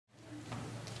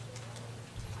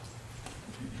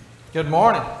Good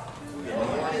morning.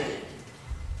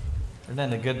 Isn't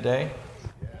it a good day?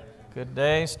 Good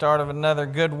day, start of another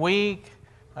good week.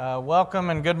 Welcome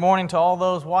and good morning to all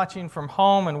those watching from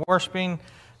home and worshiping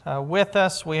with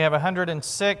us. We have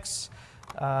 106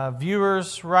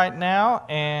 viewers right now,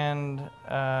 and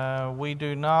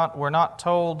we're not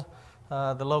told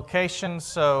the location,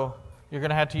 so you're going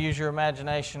to have to use your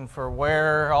imagination for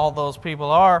where all those people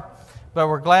are, but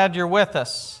we're glad you're with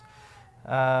us.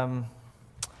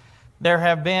 There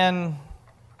have been,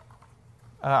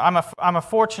 I'm a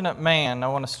fortunate man. I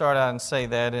want to start out and say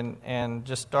that, and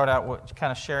just start out with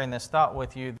kind of sharing this thought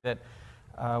with you that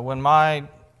when my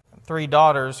three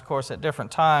daughters, of course, at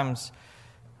different times,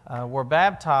 were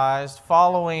baptized,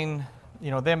 following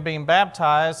them being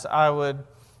baptized, I would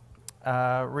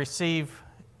receive,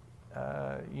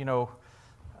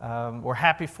 we're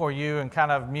happy for you, and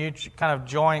kind of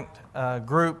joint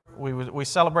group. We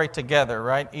celebrate together,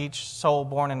 right? Each soul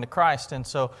born into Christ. And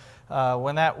so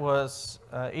when that was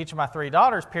each of my three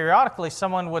daughters, periodically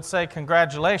someone would say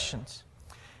congratulations,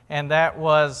 and that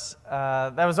was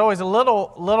always a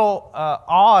little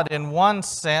odd in one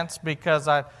sense, because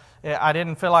I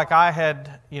didn't feel like I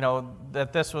had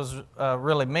that this was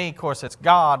really me. Of course, it's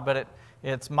God, but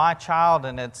it's my child,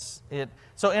 and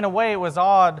so in a way it was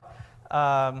odd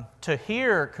to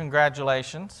hear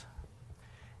congratulations,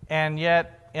 and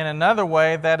yet in another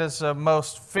way that is a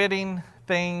most fitting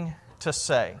thing to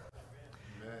say,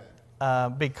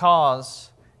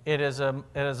 because it is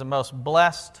a most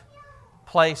blessed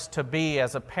place to be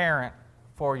as a parent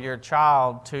for your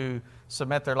child to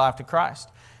submit their life to Christ.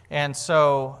 And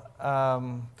so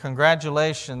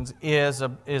congratulations is a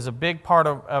big part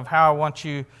of how I want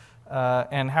you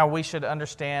and how we should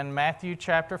understand Matthew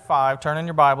chapter 5. Turn in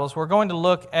your Bibles. We're going to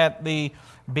look at the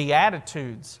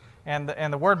Beatitudes. And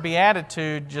the word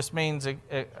beatitude just means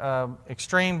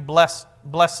extreme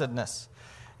blessedness.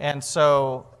 And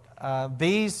so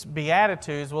these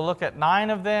Beatitudes, we'll look at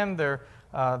 9 of them. The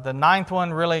 9th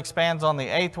one really expands on the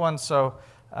 8th one. So,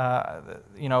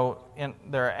 there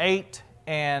are 8.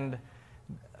 And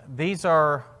these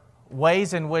are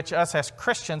ways in which us as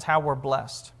Christians, how we're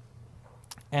blessed.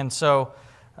 And so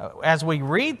as we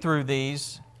read through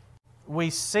these, we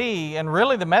see, and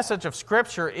really the message of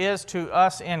Scripture is to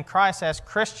us in Christ as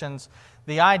Christians,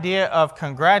 the idea of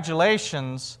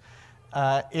congratulations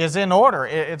is in order.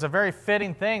 It's a very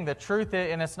fitting thing. The truth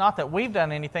is, and it's not that we've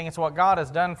done anything, it's what God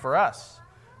has done for us.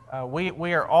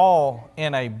 We are all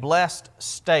in a blessed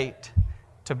state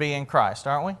to be in Christ,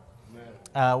 aren't we?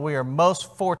 We are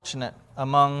most fortunate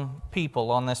among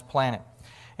people on this planet.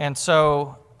 And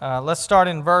so let's start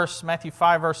in Matthew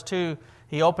 5, verse 2.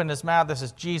 He opened his mouth, this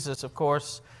is Jesus, of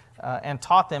course, and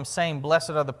taught them, saying, "Blessed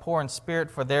are the poor in spirit,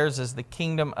 for theirs is the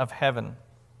kingdom of heaven."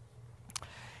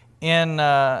 In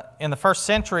the first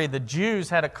century, the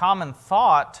Jews had a common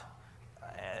thought,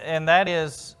 and that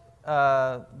is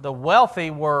the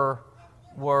wealthy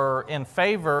were in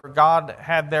favor. God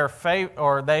had their favor,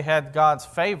 or they had God's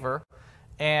favor,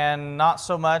 and not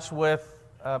so much with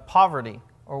poverty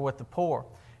or with the poor.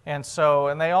 And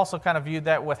they also kind of viewed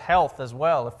that with health as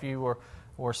well. If you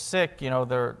were sick,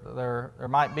 there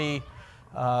might be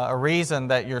a reason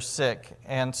that you're sick.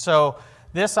 And so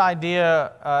this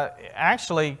idea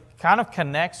actually kind of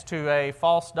connects to a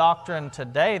false doctrine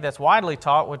today that's widely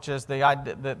taught, which is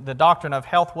the doctrine of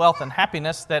health, wealth, and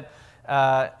happiness, that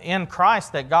in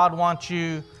Christ that God wants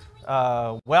you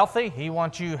wealthy, He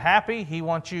wants you happy, He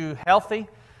wants you healthy.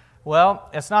 Well,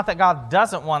 it's not that God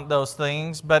doesn't want those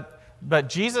things, but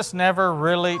Jesus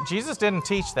Jesus didn't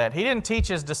teach that. He didn't teach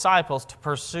His disciples to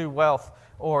pursue wealth,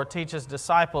 or teach His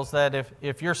disciples that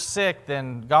if you're sick,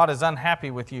 then God is unhappy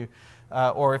with you.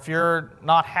 Or if you're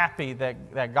not happy,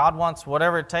 that God wants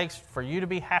whatever it takes for you to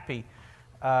be happy.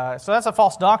 So that's a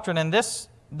false doctrine, and this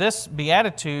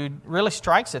beatitude really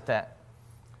strikes at that.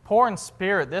 Poor in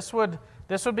spirit, this would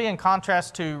be in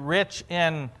contrast to rich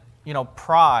in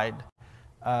pride.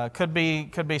 Could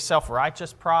be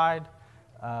self-righteous pride.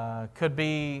 Could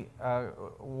be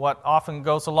what often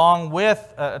goes along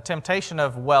with a temptation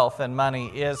of wealth and money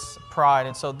is pride.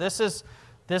 And so this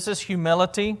is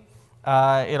humility.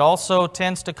 It also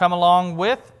tends to come along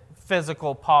with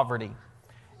physical poverty.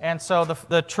 And so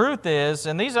the truth is,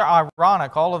 and these are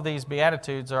ironic, all of these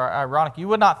Beatitudes are ironic. You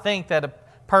would not think that a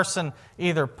person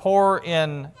either poor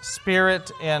in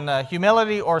spirit, in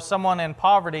humility, or someone in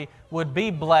poverty would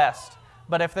be blessed.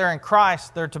 But if they're in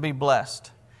Christ, they're to be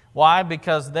blessed. Why?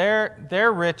 Because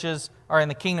their riches are in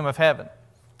the kingdom of heaven,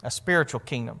 a spiritual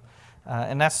kingdom.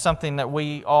 And that's something that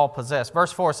we all possess.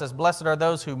 Verse 4 says, "Blessed are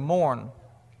those who mourn,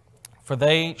 for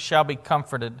they shall be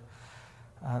comforted."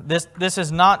 This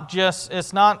is not just,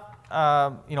 it's not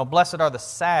blessed are the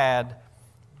sad,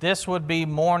 this would be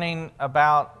mourning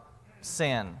about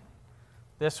sin.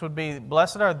 This would be,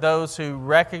 blessed are those who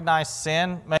recognize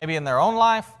sin, maybe in their own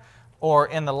life or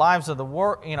in the lives of the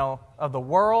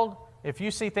world. If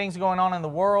you see things going on in the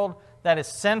world that is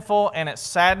sinful and it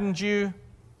saddens you,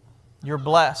 you're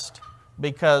blessed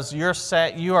because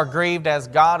you are grieved as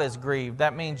God is grieved.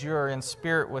 That means you are in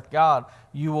spirit with God.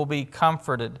 You will be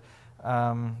comforted.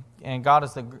 And God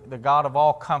is the God of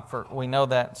all comfort. We know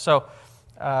that. So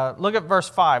look at verse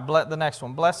 5, the next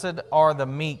one. Blessed are the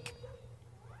meek,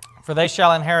 for they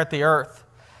shall inherit the earth.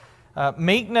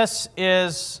 Meekness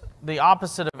is the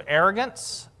opposite of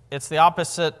arrogance. It's the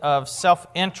opposite of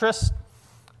self-interest.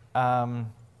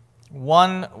 One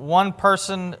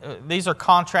person, these are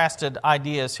contrasted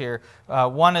ideas here.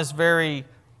 One is very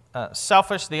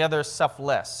selfish, the other is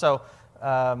selfless. So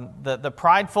the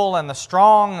prideful and the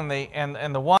strong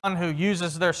and the one who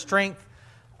uses their strength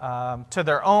to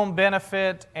their own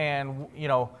benefit and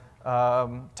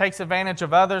takes advantage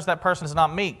of others, that person is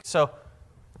not meek. So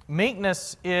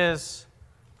meekness is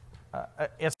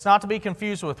it's not to be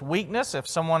confused with weakness.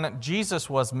 Jesus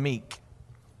was meek,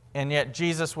 and yet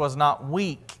Jesus was not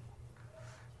weak.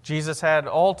 Jesus had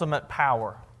ultimate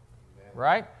power,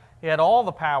 right? He had all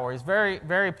the power. He's very,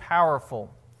 very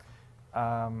powerful,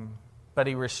 but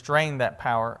he restrained that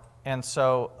power. And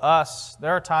so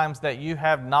there are times that you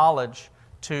have knowledge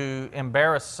to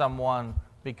embarrass someone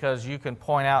because you can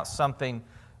point out something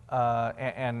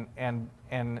and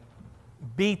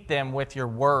beat them with your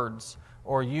words.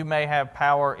 Or you may have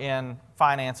power in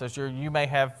finances, or you may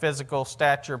have physical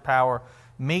stature power.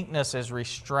 Meekness is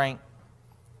restraint.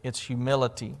 It's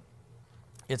humility.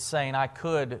 It's saying, I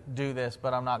could do this,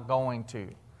 but I'm not going to,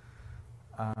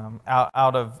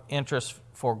 out of interest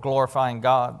for glorifying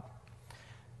God.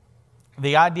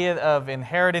 The idea of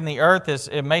inheriting the earth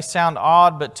it may sound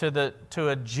odd, but to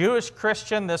a Jewish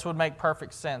Christian, this would make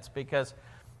perfect sense because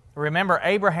remember,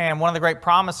 Abraham, one of the great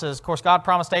promises, of course, God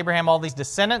promised Abraham all these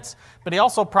descendants, but he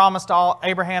also promised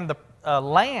Abraham the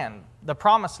land, the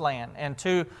promised land. And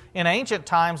in ancient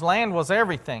times, land was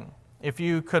everything, if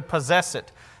you could possess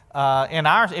it.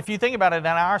 If you think about it, in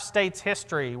our state's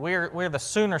history, we're the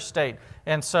Sooner State.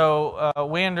 And so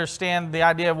we understand the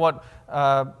idea of what,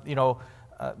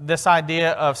 this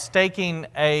idea of staking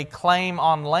a claim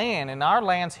on land. And our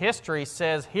land's history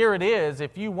says, here it is.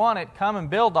 If you want it, come and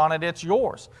build on it. It's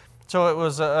yours. So it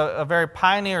was a very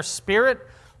pioneer spirit,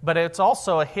 but it's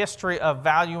also a history of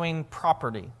valuing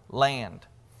property, land.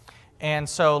 And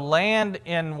so land,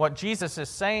 in what Jesus is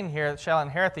saying here, shall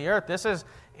inherit the earth. This is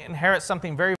inherit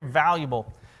something very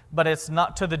valuable. But it's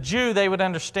not, to the Jew, they would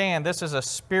understand this is a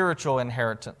spiritual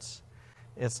inheritance.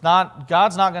 It's not,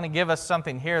 God's not going to give us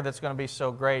something here that's going to be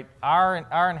so great.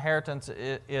 Our inheritance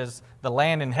is the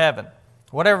land in heaven.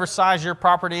 Whatever size your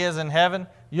property is in heaven,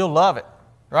 you'll love it,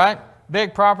 right?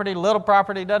 Big property, little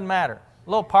property, doesn't matter.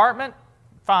 Little apartment,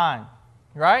 fine,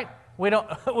 right? We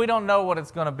don't know what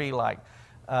it's going to be like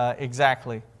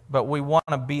exactly, but we want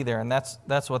to be there, and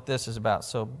that's what this is about.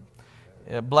 So,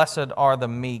 blessed are the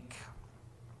meek.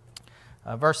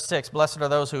 Verse 6, blessed are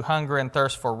those who hunger and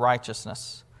thirst for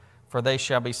righteousness, for they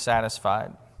shall be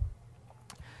satisfied.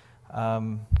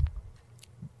 I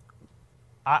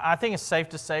think it's safe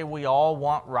to say we all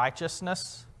want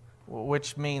righteousness,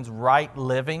 which means right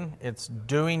living. It's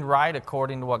doing right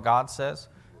according to what God says.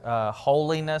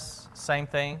 Holiness, same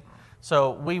thing.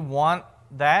 So we want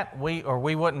that, we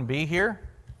wouldn't be here.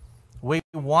 We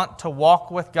want to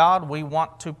walk with God. We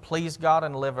want to please God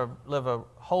and live a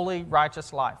holy,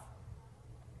 righteous life.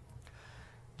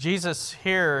 Jesus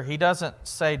here, he doesn't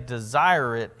say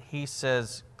desire it, he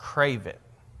says crave it.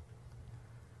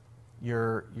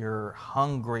 You're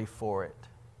hungry for it.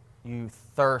 You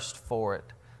thirst for it.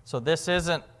 So this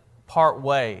isn't part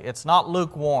way. It's not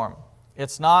lukewarm.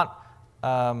 It's not,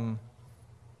 I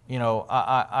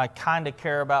kind of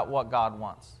care about what God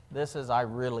wants. This is I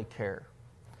really care.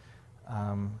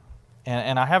 And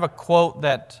I have a quote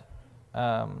that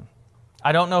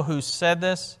I don't know who said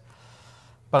this,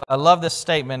 but I love this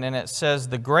statement, and it says,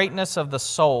 the greatness of the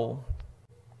soul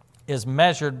is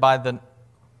measured by the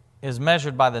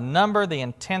number, the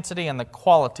intensity, and the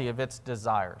quality of its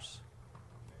desires.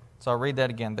 So I'll read that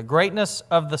again. The greatness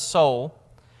of the soul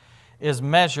is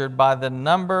measured by the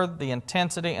number, the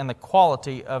intensity, and the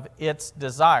quality of its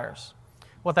desires.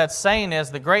 What that's saying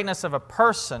is the greatness of a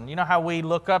person. You know how we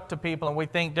look up to people and we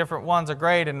think different ones are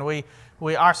great, and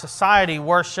our society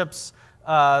worships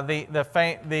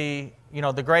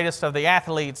the greatest of the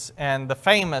athletes and the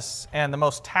famous and the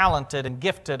most talented and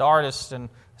gifted artists and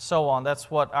so on. That's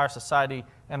what our society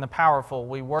and the powerful,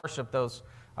 we worship those.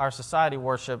 Our society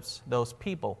worships those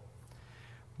people.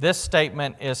 This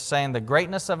statement is saying the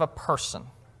greatness of a person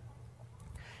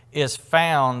is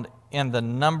found in the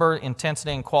number,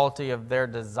 intensity, and quality of their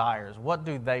desires. What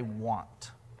do they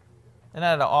want? Isn't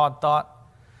that an odd thought?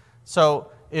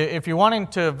 So if you're wanting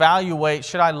to evaluate,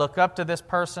 should I look up to this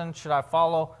person? Should I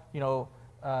follow,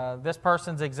 this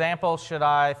person's example? Should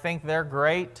I think they're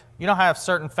great? You know how if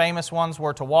certain famous ones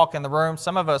were to walk in the room,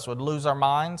 some of us would lose our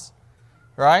minds,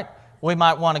 right? We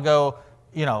might want to go,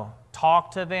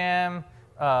 talk to them.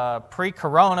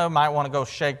 Pre-corona, might want to go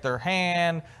shake their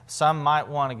hand. Some might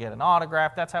want to get an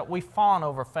autograph. That's how we fawn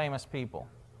over famous people,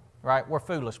 right? We're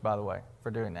foolish, by the way, for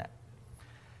doing that.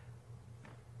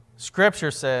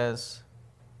 Scripture says,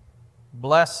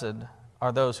 blessed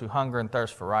are those who hunger and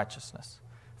thirst for righteousness.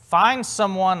 Find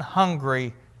someone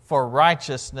hungry for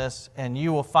righteousness, and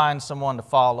you will find someone to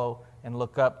follow and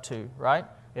look up to, right?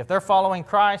 If they're following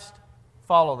Christ,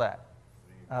 follow that.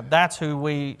 That's who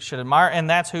we should admire, and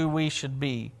that's who we should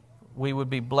be. We would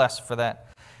be blessed for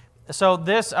that. So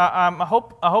this, I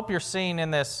hope you're seeing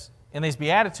in these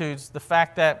Beatitudes the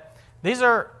fact that these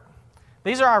are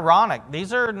ironic.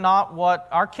 These are not what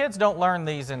our kids don't learn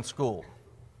these in school,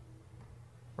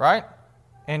 right?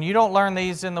 And you don't learn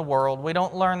these in the world. We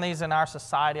don't learn these in our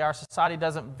society. Our society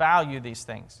doesn't value these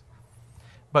things.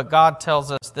 But God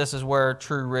tells us this is where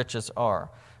true riches are.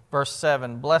 Verse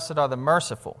 7, blessed are the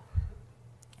merciful,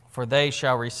 for they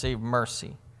shall receive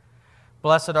mercy.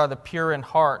 Blessed are the pure in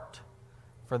heart,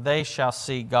 for they shall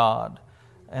see God.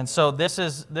 And so this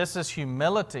is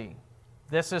humility.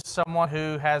 This is someone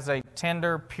who has a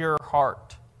tender, pure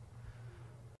heart.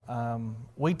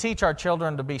 We teach our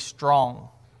children to be strong.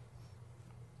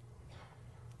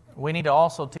 We need to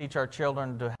also teach our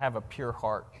children to have a pure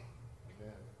heart.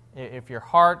 If your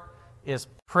heart is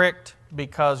pricked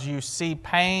because you see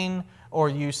pain or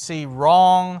you see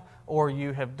wrong or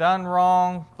you have done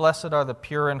wrong, blessed are the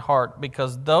pure in heart,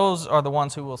 because those are the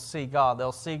ones who will see God.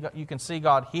 You can see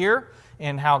God here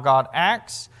in how God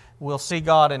acts. We'll see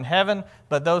God in heaven,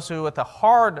 but those who with a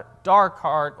hard, dark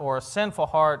heart or a sinful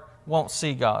heart won't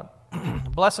see God.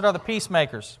 Blessed are the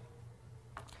peacemakers.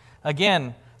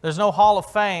 Again, there's no hall of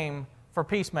fame for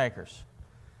peacemakers.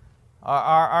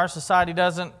 Our society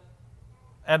doesn't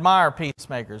admire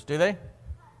peacemakers, do they?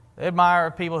 They admire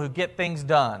people who get things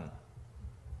done.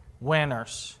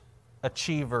 Winners,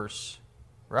 achievers,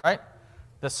 right?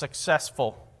 The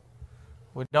successful.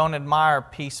 We don't admire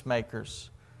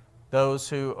peacemakers. Those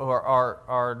who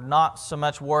are not so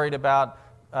much worried about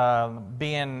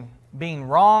being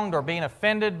wronged or being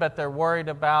offended, but they're worried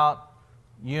about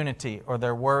unity, or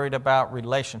they're worried about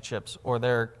relationships, or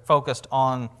they're focused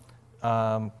on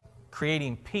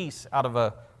creating peace out of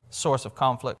a source of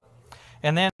conflict.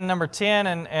 And then number 10,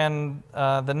 and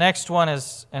the next one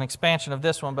is an expansion of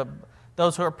this one, but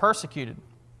those who are persecuted.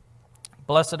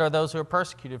 Blessed are those who are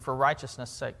persecuted for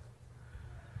righteousness' sake.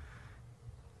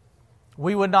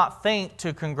 We would not think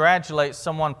to congratulate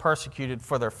someone persecuted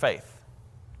for their faith.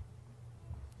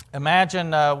 Imagine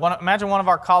one of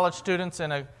our college students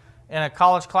in a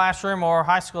college classroom, or a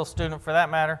high school student for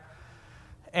that matter,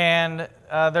 and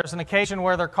there's an occasion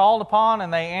where they're called upon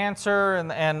and they answer,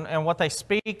 and what they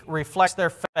speak reflects their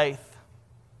faith.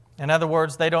 In other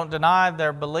words, they don't deny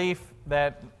their belief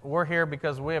that we're here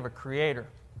because we have a Creator.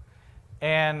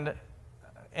 And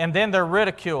then they're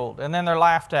ridiculed, and then they're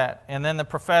laughed at, and then the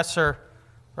professor,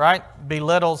 right,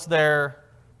 belittles their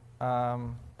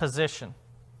position.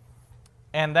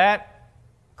 And that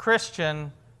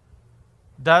Christian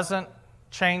doesn't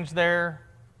change their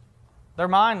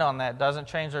mind on that, doesn't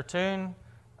change their tune.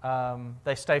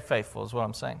 They stay faithful is what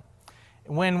I'm saying.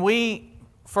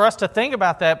 For us to think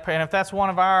about that, and if that's one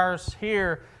of ours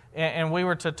here, and we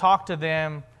were to talk to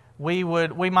them, we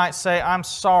might say, I'm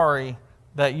sorry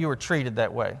that you were treated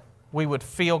that way. We would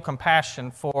feel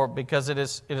compassion because it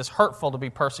is hurtful to be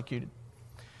persecuted.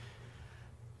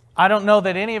 I don't know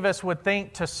that any of us would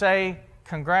think to say,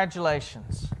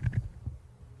 congratulations.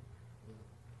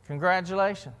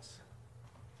 Congratulations.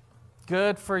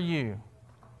 Good for you.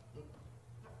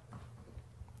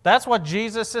 That's what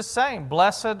Jesus is saying.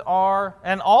 Blessed are,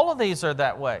 and all of these are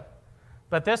that way.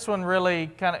 But this one really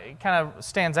kind of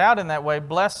stands out in that way.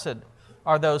 Blessed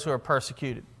are those who are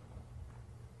persecuted.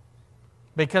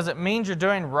 Because it means you're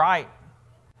doing right.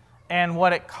 And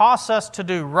what it costs us to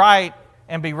do right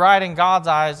and be right in God's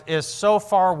eyes is so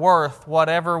far worth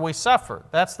whatever we suffer.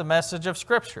 That's the message of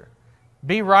Scripture.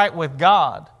 Be right with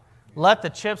God. Let the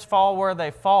chips fall where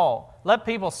they fall. Let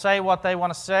people say what they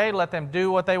want to say. Let them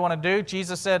do what they want to do.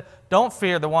 Jesus said, don't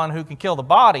fear the one who can kill the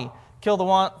body. Fear the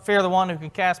one who can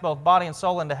cast both body and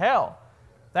soul into hell.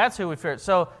 That's who we fear.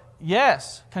 So,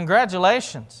 yes,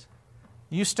 congratulations.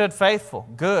 You stood faithful.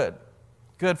 Good.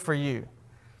 Good for you.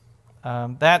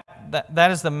 That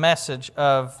is the message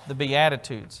of the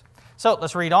Beatitudes. So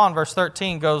let's read on. Verse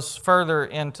 13 goes further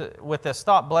into with this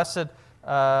thought.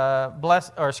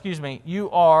 You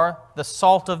are the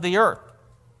salt of the earth.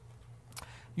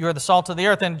 You are the salt of the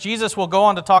earth. And Jesus will go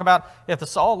on to talk about if the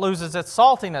salt loses its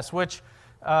saltiness, which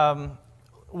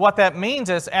what that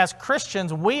means is, as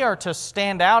Christians, we are to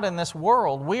stand out in this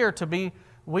world. We are to be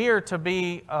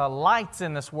lights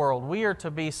in this world. We are to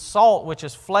be salt, which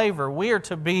is flavor. We are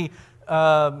to be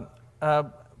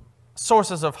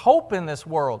sources of hope in this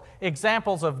world,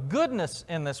 examples of goodness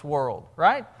in this world,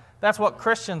 right? That's what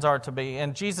Christians are to be.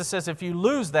 And Jesus says if you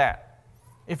lose that,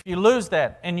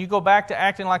 and you go back to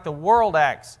acting like the world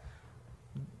acts,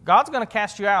 God's going to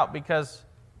cast you out, because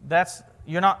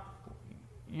you're not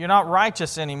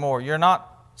righteous anymore. You're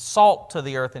not salt to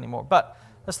the earth anymore. But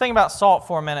let's think about salt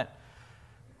for a minute.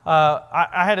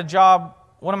 I had a job,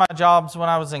 one of my jobs when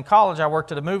I was in college, I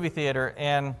worked at a movie theater,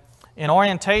 and in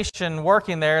orientation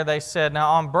working there, they said,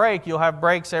 now on break, you'll have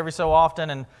breaks every so often,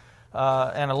 and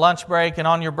a lunch break, and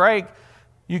on your break,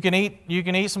 you can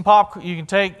eat some popcorn. You can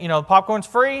take, the popcorn's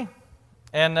free,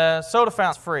 and the soda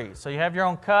fountain's free. So you have your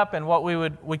own cup, and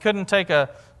we couldn't take a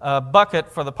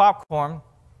bucket for the popcorn,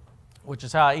 which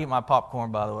is how I eat my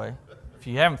popcorn, by the way, if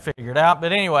you haven't figured it out.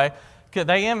 But anyway,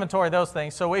 they inventory those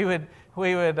things. So we would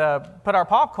put our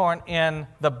popcorn in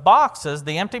the boxes,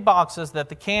 the empty boxes that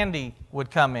the candy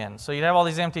would come in. So you'd have all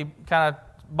these empty kind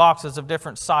of boxes of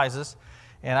different sizes,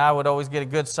 and I would always get a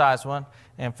good size one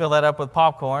and fill that up with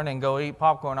popcorn and go eat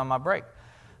popcorn on my break.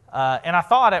 And I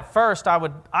thought at first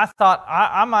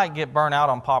I might get burnt out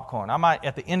on popcorn. I might,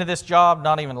 at the end of this job,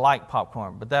 not even like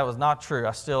popcorn. But that was not true.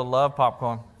 I still love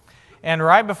popcorn. And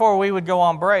right before we would go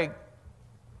on break,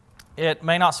 it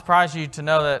may not surprise you to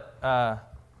know that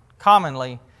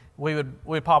commonly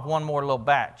we'd pop one more little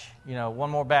batch,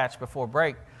 one more batch before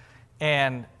break.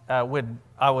 And I would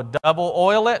double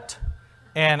oil it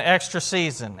and extra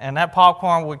season. And that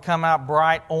popcorn would come out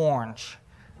bright orange,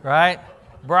 right?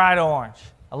 Bright orange.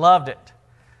 I loved it.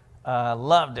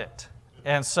 Loved it.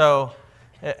 And so,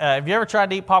 have you ever tried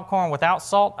to eat popcorn without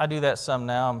salt? I do that some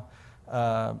now.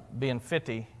 I'm being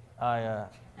 50.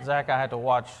 Zach, I had to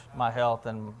watch my health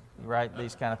and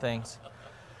these kind of things.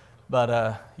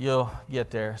 But you'll get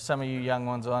there. Some of you young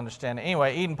ones will understand it.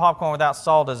 Anyway, eating popcorn without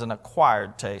salt is an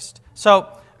acquired taste. So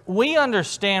we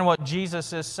understand what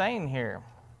Jesus is saying here.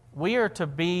 We are to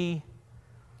be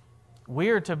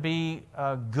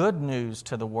good news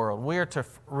to the world. We are to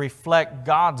reflect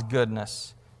God's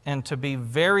goodness and to be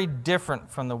very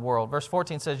different from the world. Verse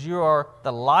 14 says, you are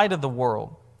the light of the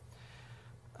world.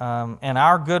 And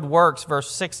our good works, verse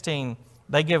 16,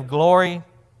 they give glory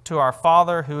to our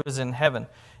Father who is in heaven.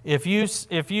 If you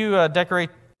decorate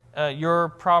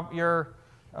your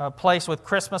place with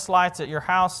Christmas lights at your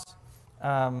house,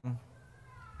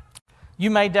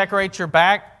 you may decorate your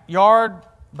backyard,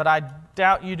 but I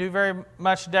doubt you do very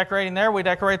much decorating there. We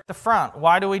decorate the front.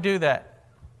 Why do we do that?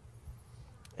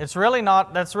 That's really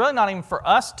not even for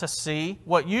us to see.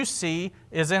 What you see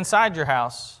is inside your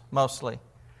house, mostly.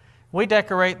 We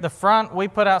decorate the front. We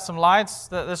put out some lights.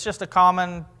 That's just a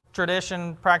common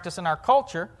tradition, practice in our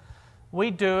culture. We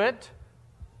do it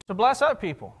to bless other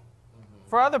people,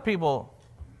 for other people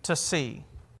to see,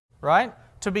 right?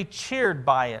 To be cheered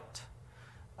by it.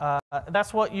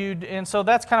 That's what and so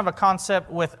that's kind of a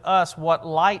concept with us, what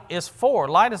light is for.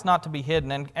 Light is not to be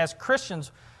hidden. And as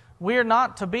Christians, we are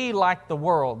not to be like the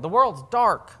world. The world's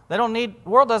dark. The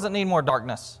world doesn't need more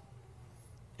darkness.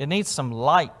 It needs some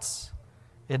lights.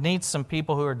 It needs some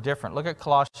people who are different. Look at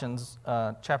Colossians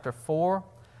chapter 4,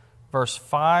 verse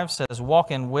 5 says,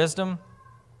 walk in wisdom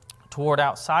toward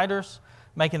outsiders,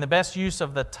 making the best use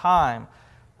of the time.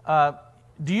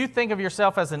 Do you think of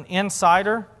yourself as an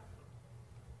insider?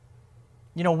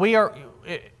 We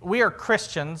are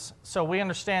Christians, so you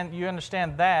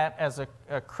understand that as a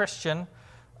Christian,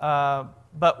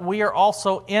 but we are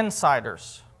also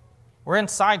insiders. We're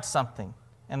inside something,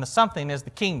 and the something is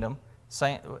the kingdom,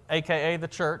 a.k.a. the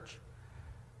church.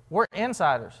 We're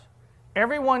insiders.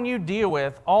 Everyone you deal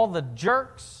with, all the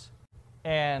jerks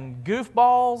and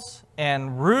goofballs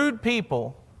and rude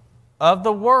people of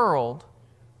the world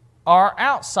are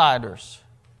outsiders,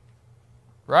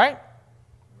 right?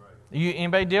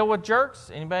 Anybody deal with jerks?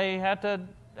 Anybody have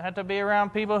to be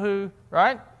around people who,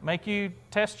 make you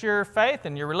test your faith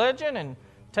and your religion and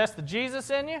test the Jesus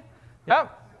in you?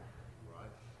 Yep.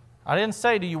 I didn't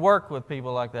say do you work with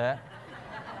people like that.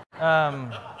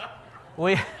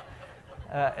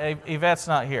 Yvette's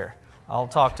not here. I'll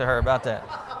talk to her about that.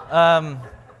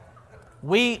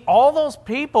 All those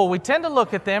people, we tend to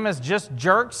look at them as just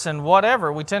jerks and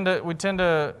whatever. We tend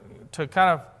to to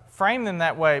kind of frame them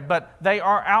that way, but they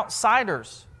are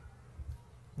outsiders.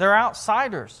 They're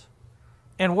outsiders.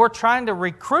 And we're trying to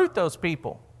recruit those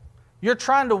people. You're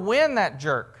trying to win that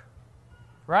jerk,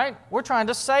 right? We're trying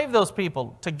to save those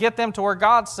people, to get them to where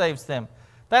God saves them.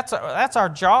 That's our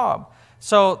job.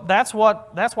 So that's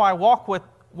why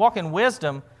walk in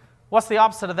wisdom. What's the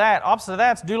opposite of that? Opposite of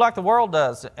that is do like the world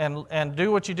does and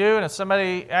do what you do. And if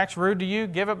somebody acts rude to you,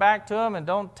 give it back to them and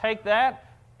don't take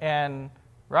that. And,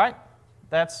 right?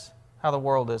 That's how the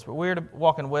world is. But we're to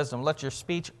walk in wisdom. Let your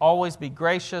speech always be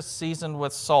gracious, seasoned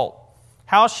with salt.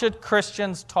 How should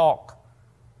Christians talk?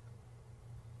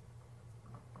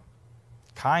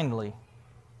 Kindly,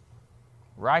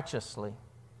 righteously.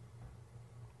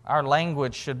 Our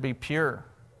language should be pure.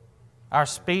 Our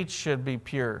speech should be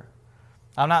pure.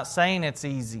 I'm not saying it's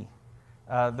easy.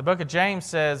 The book of James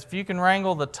says if you can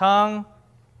wrangle the tongue,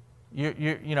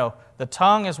 you know, the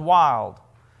tongue is wild.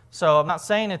 So I'm not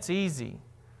saying it's easy,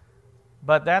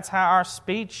 but that's how our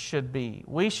speech should be.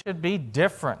 We should be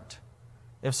different.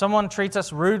 If someone treats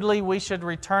us rudely, we should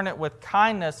return it with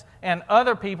kindness, and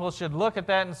other people should look at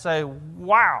that and say,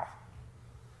 wow,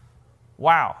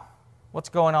 what's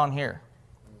going on here?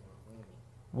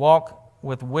 Walk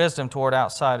with wisdom toward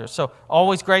outsiders. So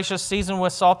always gracious, seasoned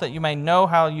with salt, that you may know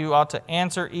how you ought to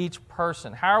answer each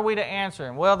person. How are we to answer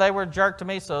him? Well, they were a jerk to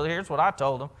me, so here's what I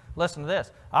told them. Listen to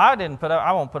this. I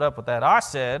won't put up with that. I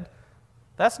said,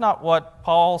 that's not what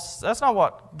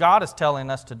God is telling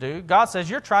us to do. God says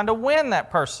you're trying to win that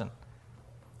person.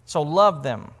 So love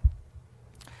them.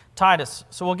 Titus.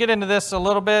 So we'll get into this a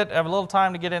little bit. I have a little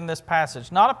time to get in this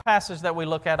passage. Not a passage that we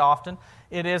look at often.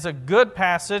 It is a good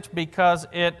passage because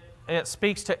it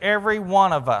speaks to every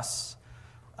one of us.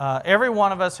 Every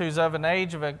one of us who's of an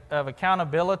age of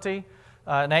accountability,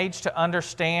 an age to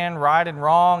understand right and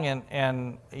wrong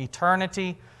and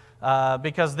eternity,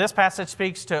 because this passage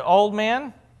speaks to old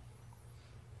men,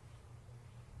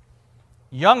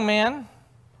 young men,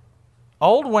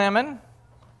 old women,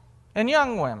 and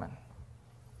young women.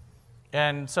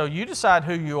 And so you decide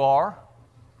who you are,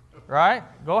 right?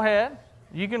 Go ahead.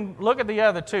 You can look at the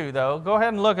other two, though. Go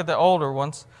ahead and look at the older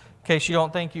ones, in case you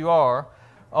don't think you are.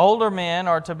 Older men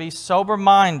are to be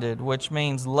sober-minded, which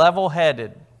means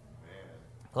level-headed.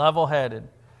 Level-headed.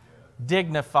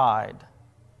 Dignified.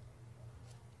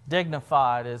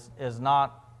 Dignified is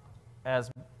not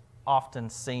as often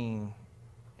seen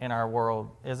in our world,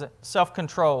 is it?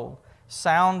 Self-controlled.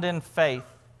 Sound in faith.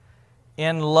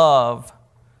 In love.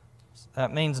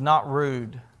 That means not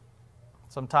rude.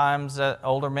 Sometimes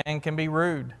older men can be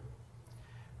rude.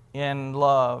 In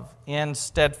love, in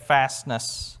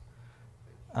steadfastness,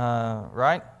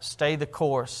 right? Stay the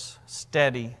course,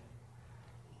 steady.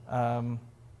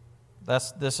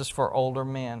 This is for older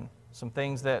men. Some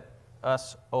things that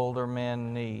us older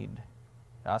men need.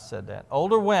 I said that.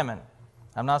 Older women.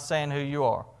 I'm not saying who you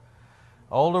are.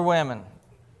 Older women,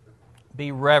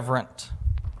 be reverent.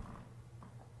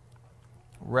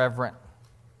 Reverent.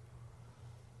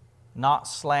 Not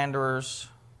slanderers.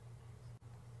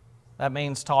 That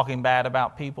means talking bad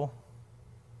about people.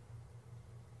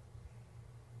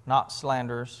 Not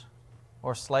slanderers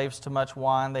or slaves to much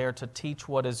wine. They are to teach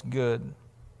what is good.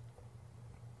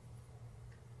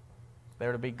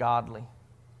 They're to be godly,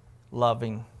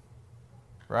 loving,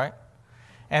 right?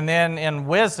 And then in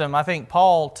wisdom, I think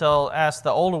Paul asked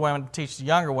the older women to teach the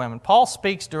younger women. Paul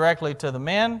speaks directly to the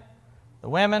men, the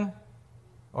women,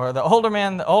 or the older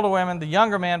men, the older women, the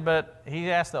younger men, but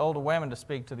he asked the older women to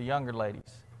speak to the younger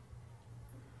ladies.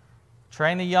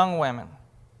 Train the young women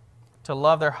to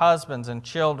love their husbands and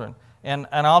children. And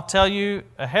I'll tell you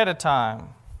ahead of time,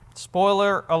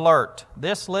 spoiler alert,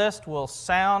 this list will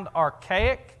sound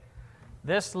archaic.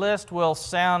 This list will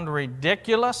sound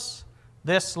ridiculous.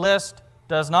 This list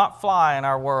does not fly in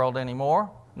our world anymore,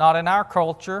 not in our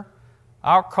culture.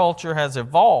 Our culture has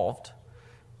evolved.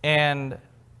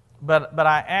 But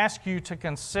I ask you to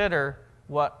consider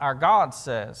what our God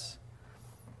says.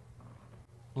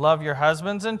 Love your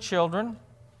husbands and children,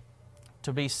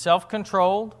 to be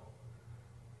self-controlled,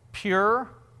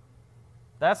 pure.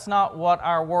 That's not what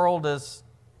our world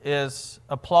is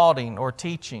applauding or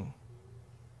teaching.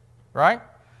 Right?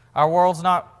 Our world's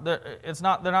they're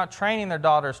not training their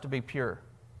daughters to be pure.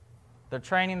 They're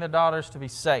training their daughters to be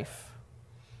safe.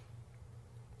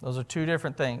 Those are two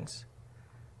different things.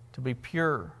 To be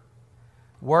pure.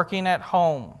 Working at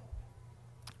home.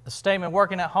 The statement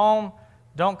working at home,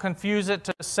 don't confuse it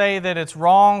to say that it's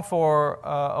wrong for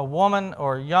a woman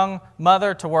or a young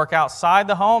mother to work outside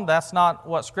the home. That's not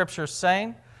what Scripture is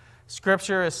saying.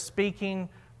 Scripture is speaking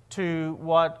to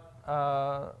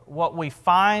what we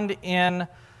find in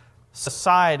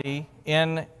society,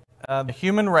 in the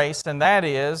human race, and that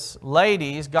is,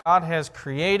 ladies, God has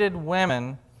created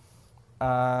women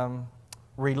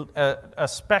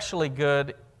especially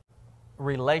good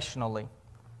relationally.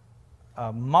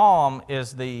 Mom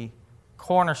is the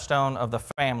cornerstone of the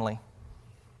family.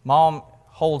 Mom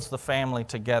holds the family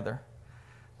together.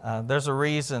 There's a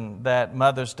reason that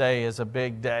Mother's Day is a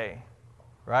big day,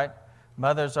 right?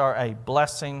 Mothers are a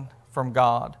blessing from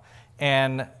God.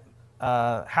 And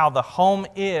how the home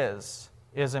is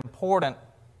important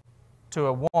to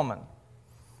a woman.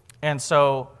 And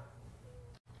so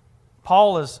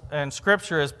Paul and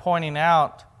Scripture is pointing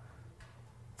out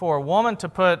for a woman to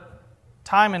put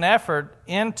time and effort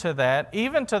into that,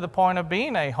 even to the point of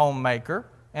being a homemaker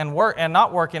and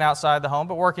not working outside the home,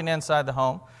 but working inside the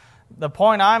home. The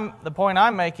point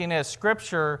I'm making is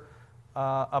Scripture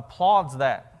applauds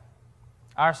that.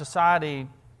 Our society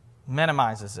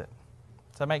minimizes it.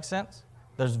 Does that make sense?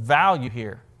 There's value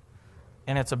here,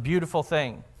 and it's a beautiful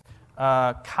thing.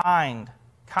 Kindness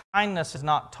is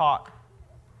not taught.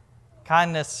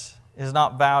 Kindness is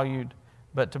not valued,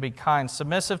 but to be kind.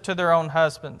 Submissive to their own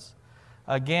husbands.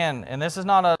 Again, and this is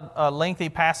not a lengthy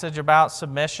passage about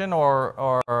submission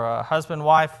or a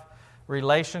husband-wife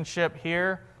relationship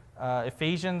here.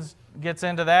 Ephesians gets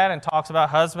into that and talks about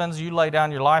husbands, you lay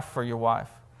down your life for your wife.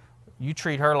 You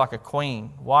treat her like a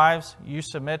queen. Wives, you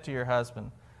submit to your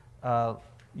husband.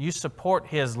 You support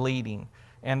his leading.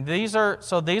 And these are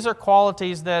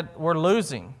qualities that we're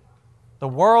losing. The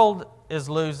world is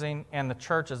losing, and the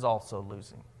church is also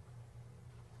losing.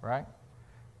 Right?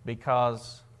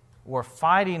 Because we're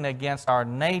fighting against our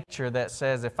nature that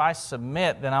says, if I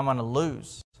submit, then I'm going to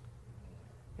lose.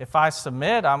 If I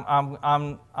submit,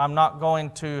 I'm not going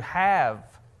to have.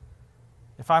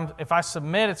 If I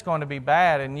submit, it's going to be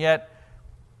bad. And yet,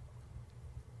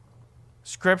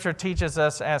 Scripture teaches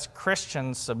us as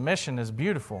Christians, submission is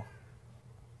beautiful.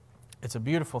 It's a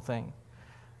beautiful thing.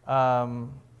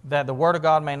 That the Word of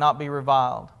God may not be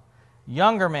reviled.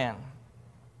 Younger men,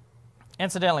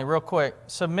 incidentally, real quick,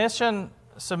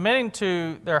 submitting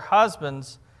to their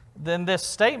husbands, then this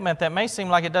statement that may seem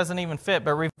like it doesn't even fit,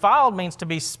 but reviled means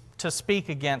to speak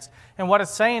against. And what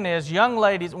it's saying is, young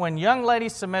ladies, when young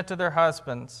ladies submit to their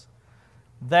husbands,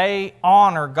 they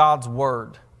honor God's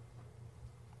Word.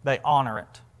 They honor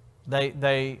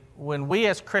it. When we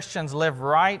as Christians live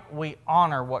right, we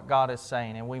honor what God is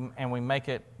saying, and we make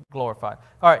it glorified.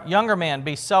 All right, younger men,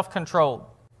 be self-controlled.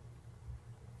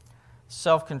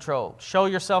 Self-controlled. Show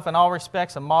yourself in all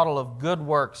respects a model of good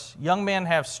works. Young men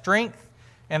have strength,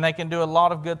 and they can do a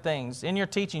lot of good things. In your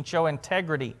teaching, show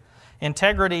integrity.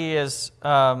 Integrity is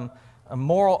a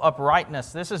moral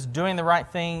uprightness. This is doing the right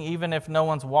thing even if no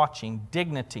one's watching.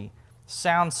 Dignity.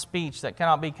 Sound speech that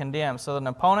cannot be condemned, so that an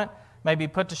opponent may be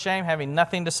put to shame, having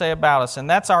nothing to say about us. And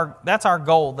that's our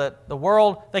goal, that the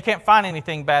world, they can't find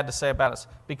anything bad to say about us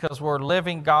because we're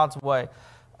living God's way.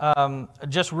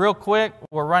 Just real quick,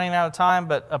 we're running out of time,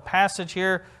 but a passage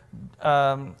here,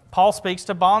 Paul speaks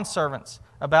to bondservants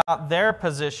about their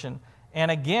position. And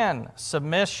again,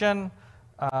 submission,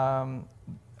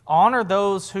 honor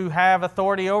those who have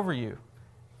authority over you.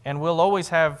 And we'll always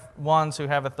have ones who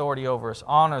have authority over us.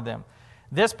 Honor them.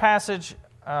 This passage,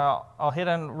 I'll hit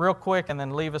on real quick and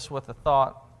then leave us with a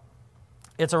thought.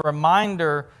 It's a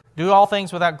reminder, do all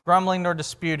things without grumbling nor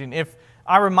disputing. If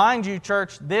I remind you,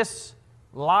 church, this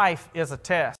life is a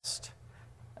test.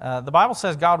 The Bible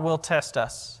says God will test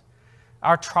us.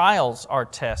 Our trials are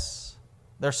tests.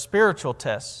 They're spiritual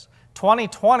tests.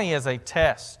 2020 is a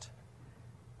test.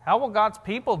 How will God's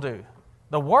people do?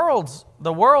 The world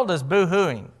is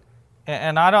boo-hooing.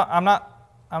 And I'm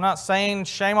not saying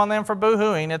shame on them for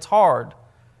boo-hooing. It's hard.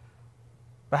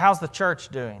 But how's the church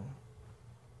doing?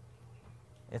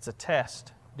 It's a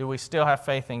test. Do we still have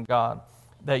faith in God?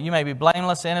 That you may be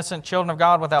blameless, innocent, children of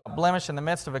God without blemish in the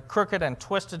midst of a crooked and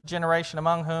twisted generation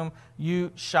among whom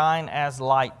you shine as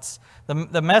lights.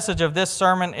 The message of this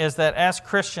sermon is that as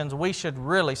Christians, we should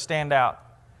really stand out.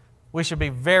 We should be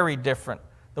very different.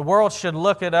 The world should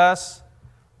look at us.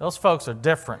 Those folks are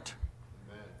different.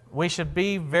 Amen. We should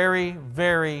be very,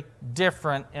 very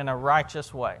different in a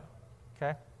righteous way.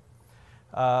 Okay?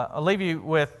 I'll leave you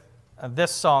with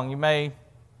this song. You may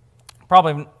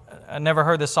probably never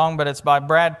heard this song, but it's by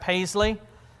Brad Paisley,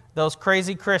 Those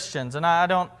Crazy Christians. And I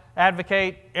don't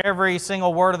advocate every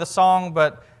single word of the song,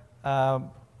 but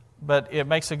it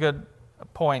makes a good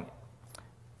point.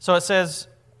 So it says,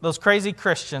 those crazy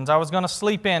Christians. I was going to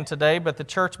sleep in today, but the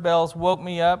church bells woke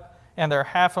me up, and they're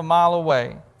half a mile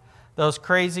away. Those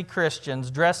crazy Christians,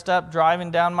 dressed up,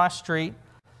 driving down my street,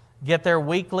 get their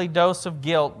weekly dose of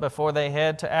guilt before they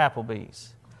head to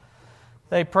Applebee's.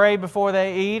 They pray before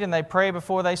they eat, and they pray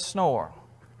before they snore.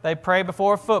 They pray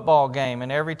before a football game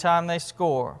and every time they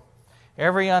score.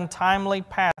 Every untimely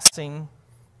passing,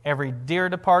 every dear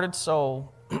departed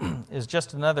soul is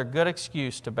just another good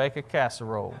excuse to bake a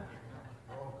casserole.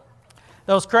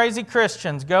 Those crazy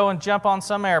Christians go and jump on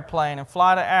some airplane and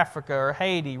fly to Africa or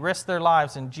Haiti, risk their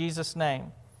lives in Jesus'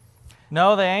 name.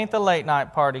 No, they ain't the late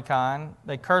night party kind.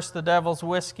 They curse the devil's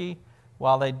whiskey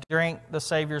while they drink the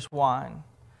Savior's wine.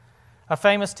 A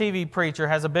famous TV preacher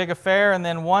has a big affair and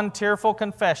then one tearful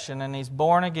confession and he's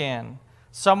born again.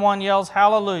 Someone yells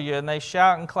hallelujah and they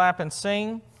shout and clap and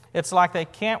sing. It's like they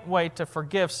can't wait to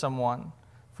forgive someone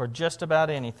for just about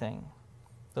anything.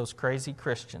 Those crazy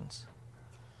Christians.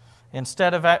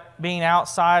 Instead of being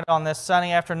outside on this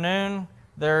sunny afternoon,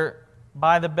 they're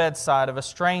by the bedside of a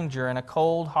stranger in a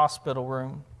cold hospital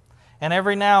room. And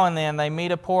every now and then they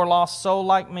meet a poor lost soul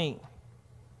like me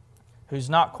who's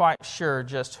not quite sure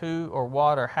just who or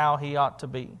what or how he ought to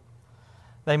be.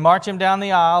 They march him down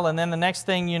the aisle, and then the next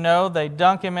thing you know, they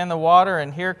dunk him in the water,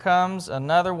 and here comes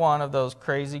another one of those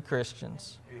crazy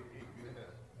Christians.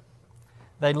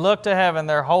 They look to heaven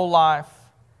their whole life,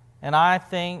 and I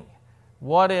think,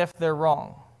 what if they're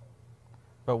wrong?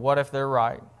 But what if they're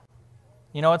right?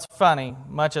 You know, it's funny,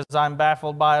 much as I'm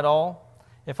baffled by it all,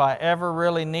 if I ever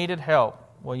really needed help,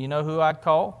 well, you know who I'd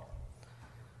call?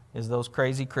 Is those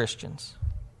crazy Christians.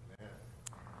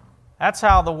 That's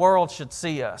how the world should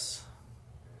see us.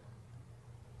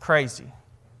 Crazy.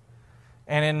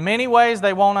 And in many ways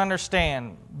they won't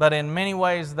understand, but in many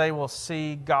ways they will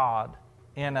see God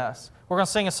in us. We're going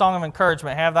to sing a song of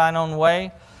encouragement, Have Thine Own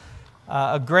Way.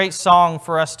 A great song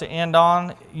for us to end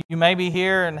on. You may be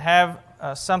here and have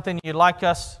something you'd like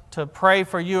us to pray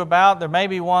for you about. There may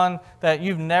be one that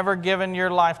you've never given your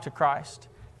life to Christ,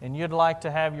 and you'd like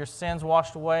to have your sins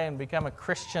washed away and become a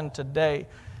Christian today.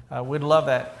 We'd love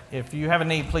that. If you have a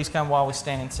need, please come while we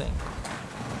stand and sing.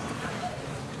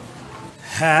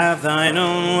 Have thine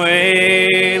own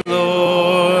way, Lord.